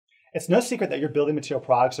It's no secret that your building material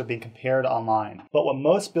products are being compared online, but what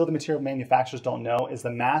most building material manufacturers don't know is the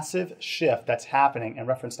massive shift that's happening in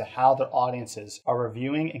reference to how their audiences are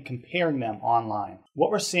reviewing and comparing them online. What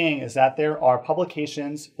we're seeing is that there are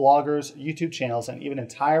publications, bloggers, YouTube channels, and even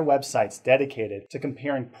entire websites dedicated to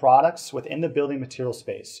comparing products within the building material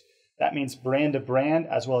space. That means brand to brand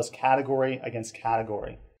as well as category against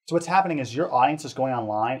category. So what's happening is your audience is going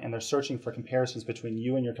online and they're searching for comparisons between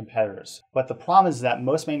you and your competitors. But the problem is that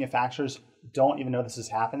most manufacturers don't even know this is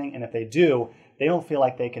happening. And if they do, they don't feel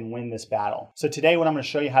like they can win this battle. So today what I'm going to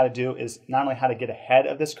show you how to do is not only how to get ahead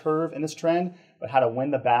of this curve and this trend, but how to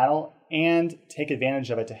win the battle and take advantage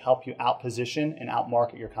of it to help you outposition and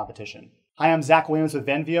outmarket your competition. Hi, I'm Zach Williams with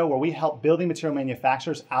Venveo, where we help building material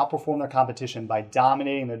manufacturers outperform their competition by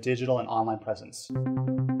dominating their digital and online presence.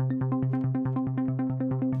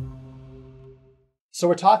 So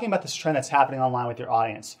we're talking about this trend that's happening online with your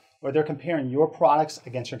audience, where they're comparing your products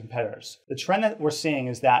against your competitors. The trend that we're seeing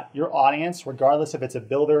is that your audience, regardless if it's a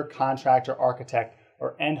builder, contractor, architect,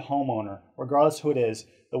 or end homeowner, regardless who it is,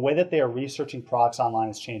 the way that they are researching products online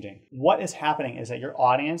is changing. What is happening is that your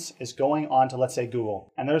audience is going on to, let's say,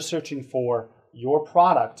 Google, and they're searching for your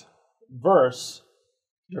product versus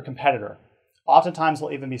your competitor. Oftentimes,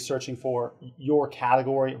 they'll even be searching for your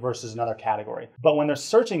category versus another category. But when they're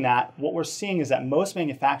searching that, what we're seeing is that most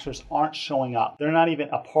manufacturers aren't showing up. They're not even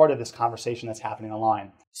a part of this conversation that's happening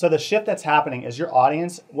online. So the shift that's happening is your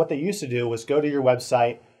audience, what they used to do was go to your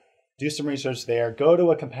website, do some research there, go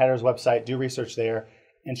to a competitor's website, do research there,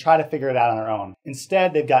 and try to figure it out on their own.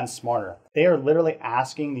 Instead, they've gotten smarter. They are literally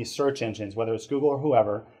asking these search engines, whether it's Google or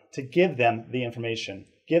whoever, to give them the information.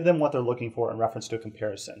 Give them what they're looking for in reference to a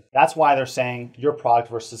comparison. That's why they're saying your product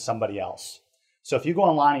versus somebody else. So if you go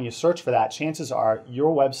online and you search for that, chances are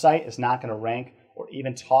your website is not going to rank or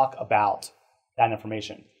even talk about that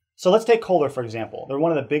information. So let's take Kohler, for example. They're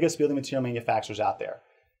one of the biggest building material manufacturers out there.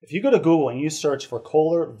 If you go to Google and you search for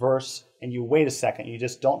Kohler versus, and you wait a second, you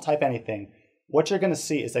just don't type anything, what you're going to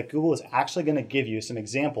see is that Google is actually going to give you some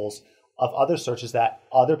examples of other searches that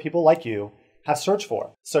other people like you have searched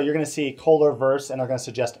for. So you're going to see Kohler versus, and they're going to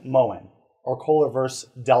suggest Moen, or Kohler versus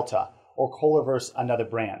Delta, or Kohler versus another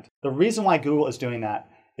brand. The reason why Google is doing that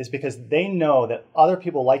is because they know that other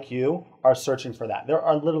people like you are searching for that. There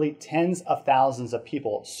are literally tens of thousands of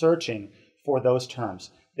people searching for those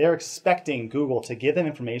terms. They're expecting Google to give them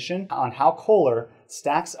information on how Kohler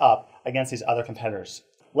stacks up against these other competitors.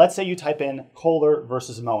 Let's say you type in Kohler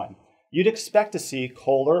versus Moen. You'd expect to see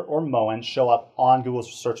Kohler or Moen show up on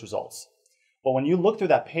Google's search results. But when you look through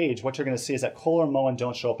that page, what you're going to see is that Kohler and Moen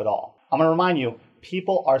don't show up at all. I'm going to remind you,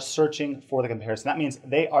 people are searching for the comparison. That means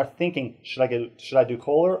they are thinking, should I do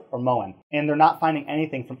Kohler or Moen? And they're not finding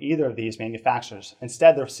anything from either of these manufacturers.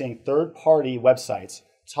 Instead, they're seeing third-party websites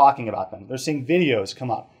talking about them. They're seeing videos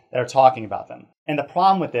come up that are talking about them. And the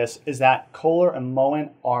problem with this is that Kohler and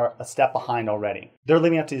Moen are a step behind already. They're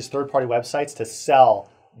leaving up to these third-party websites to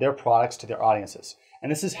sell their products to their audiences.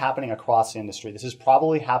 And this is happening across the industry. This is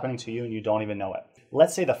probably happening to you and you don't even know it.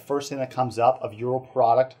 Let's say the first thing that comes up of your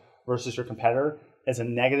product versus your competitor is a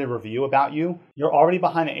negative review about you. You're already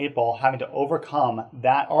behind the eight ball having to overcome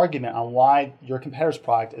that argument on why your competitor's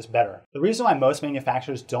product is better. The reason why most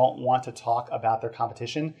manufacturers don't want to talk about their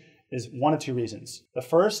competition is one of two reasons. The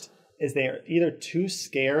first is they are either too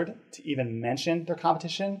scared to even mention their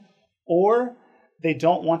competition, or they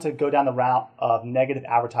don't want to go down the route of negative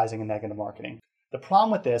advertising and negative marketing. The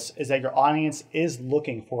problem with this is that your audience is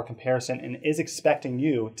looking for a comparison and is expecting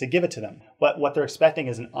you to give it to them. But what they're expecting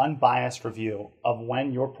is an unbiased review of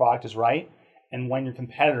when your product is right and when your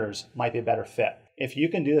competitors might be a better fit. If you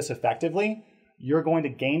can do this effectively, you're going to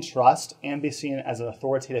gain trust and be seen as an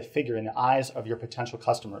authoritative figure in the eyes of your potential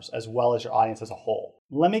customers, as well as your audience as a whole.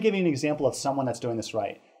 Let me give you an example of someone that's doing this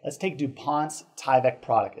right. Let's take DuPont's Tyvek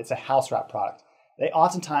product. It's a house wrap product. They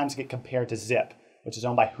oftentimes get compared to Zip, which is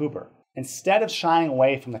owned by Huber. Instead of shying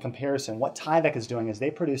away from the comparison, what Tyvek is doing is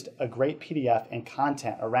they produced a great PDF and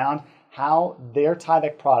content around how their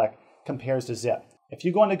Tyvek product compares to Zip. If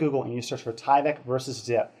you go into Google and you search for Tyvek versus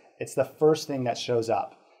Zip, it's the first thing that shows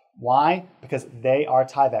up. Why? Because they are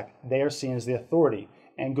Tyvek. They are seen as the authority,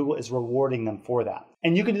 and Google is rewarding them for that.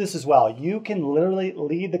 And you can do this as well. You can literally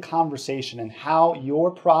lead the conversation in how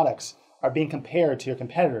your products are being compared to your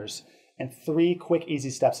competitors in 3 quick, easy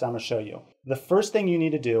steps that I'm going to show you. The first thing you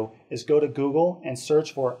need to do is go to Google and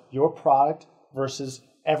search for your product versus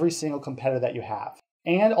every single competitor that you have.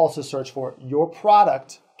 And also search for your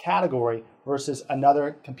product category versus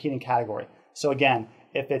another competing category. So again,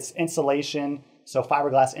 if it's insulation, so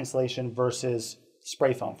fiberglass insulation versus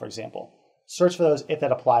spray foam, for example. Search for those if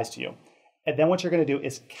that applies to you. And then what you're going to do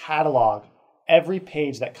is catalog every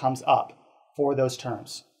page that comes up for those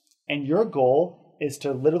terms. And your goal is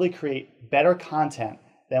to literally create better content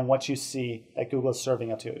than what you see that Google is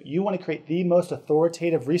serving up to. You want to create the most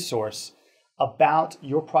authoritative resource about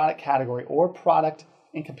your product category or product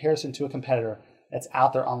in comparison to a competitor that's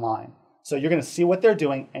out there online. So you're going to see what they're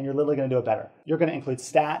doing and you're literally going to do it better. You're going to include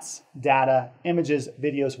stats, data, images,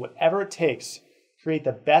 videos, whatever it takes, create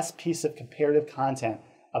the best piece of comparative content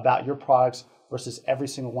about your products versus every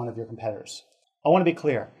single one of your competitors. I want to be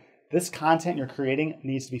clear. This content you're creating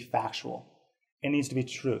needs to be factual. It needs to be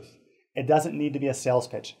truth. It doesn't need to be a sales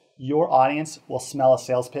pitch. Your audience will smell a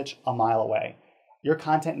sales pitch a mile away. Your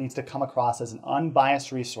content needs to come across as an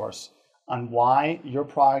unbiased resource on why your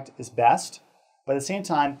product is best, but at the same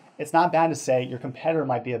time, it's not bad to say your competitor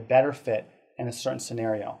might be a better fit in a certain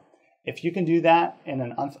scenario. If you can do that in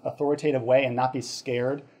an authoritative way and not be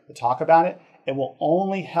scared to talk about it, it will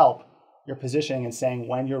only help your positioning and saying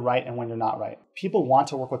when you're right and when you're not right. People want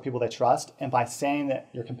to work with people they trust, and by saying that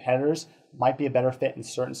your competitors might be a better fit in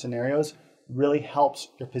certain scenarios really helps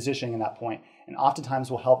your positioning in that point, and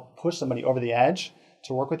oftentimes will help push somebody over the edge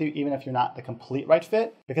to work with you even if you're not the complete right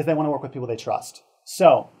fit, because they want to work with people they trust.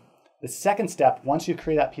 So the second step, once you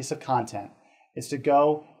create that piece of content, is to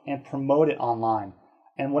go and promote it online.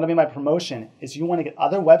 And what I mean by promotion is you want to get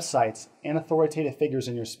other websites and authoritative figures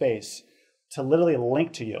in your space to literally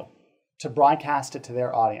link to you, to broadcast it to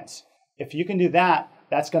their audience. If you can do that,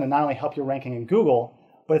 that's going to not only help your ranking in Google,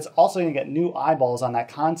 but it's also going to get new eyeballs on that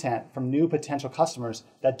content from new potential customers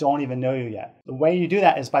that don't even know you yet. The way you do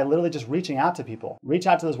that is by literally just reaching out to people. Reach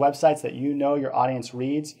out to those websites that you know your audience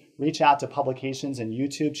reads. Reach out to publications and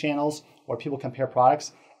YouTube channels where people compare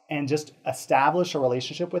products and just establish a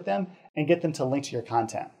relationship with them and get them to link to your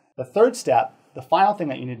content. The third step, the final thing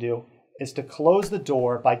that you need to do, is to close the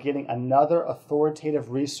door by getting another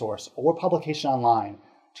authoritative resource or publication online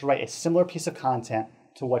to write a similar piece of content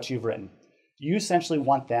to what you've written. You essentially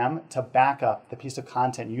want them to back up the piece of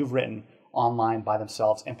content you've written online by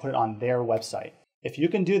themselves and put it on their website. If you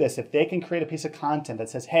can do this, if they can create a piece of content that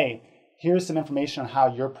says, hey, here's some information on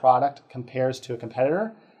how your product compares to a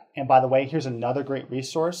competitor, and by the way, here's another great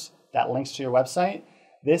resource that links to your website,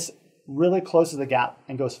 this really closes the gap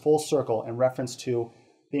and goes full circle in reference to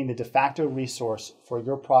being the de facto resource for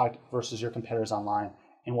your product versus your competitors online,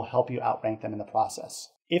 and will help you outrank them in the process.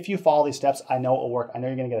 If you follow these steps, I know it will work. I know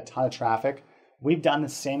you're going to get a ton of traffic. We've done the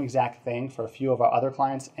same exact thing for a few of our other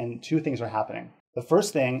clients, and two things are happening. The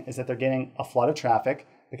first thing is that they're getting a flood of traffic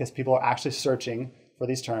because people are actually searching for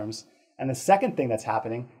these terms. And the second thing that's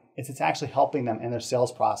happening is it's actually helping them in their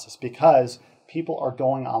sales process because people are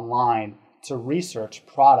going online to research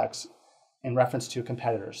products in reference to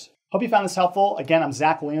competitors. Hope you found this helpful. Again, I'm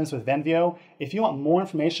Zach Williams with Venveo. If you want more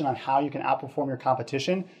information on how you can outperform your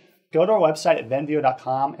competition, go to our website at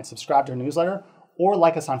venveo.com and subscribe to our newsletter or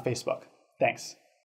like us on Facebook. Thanks.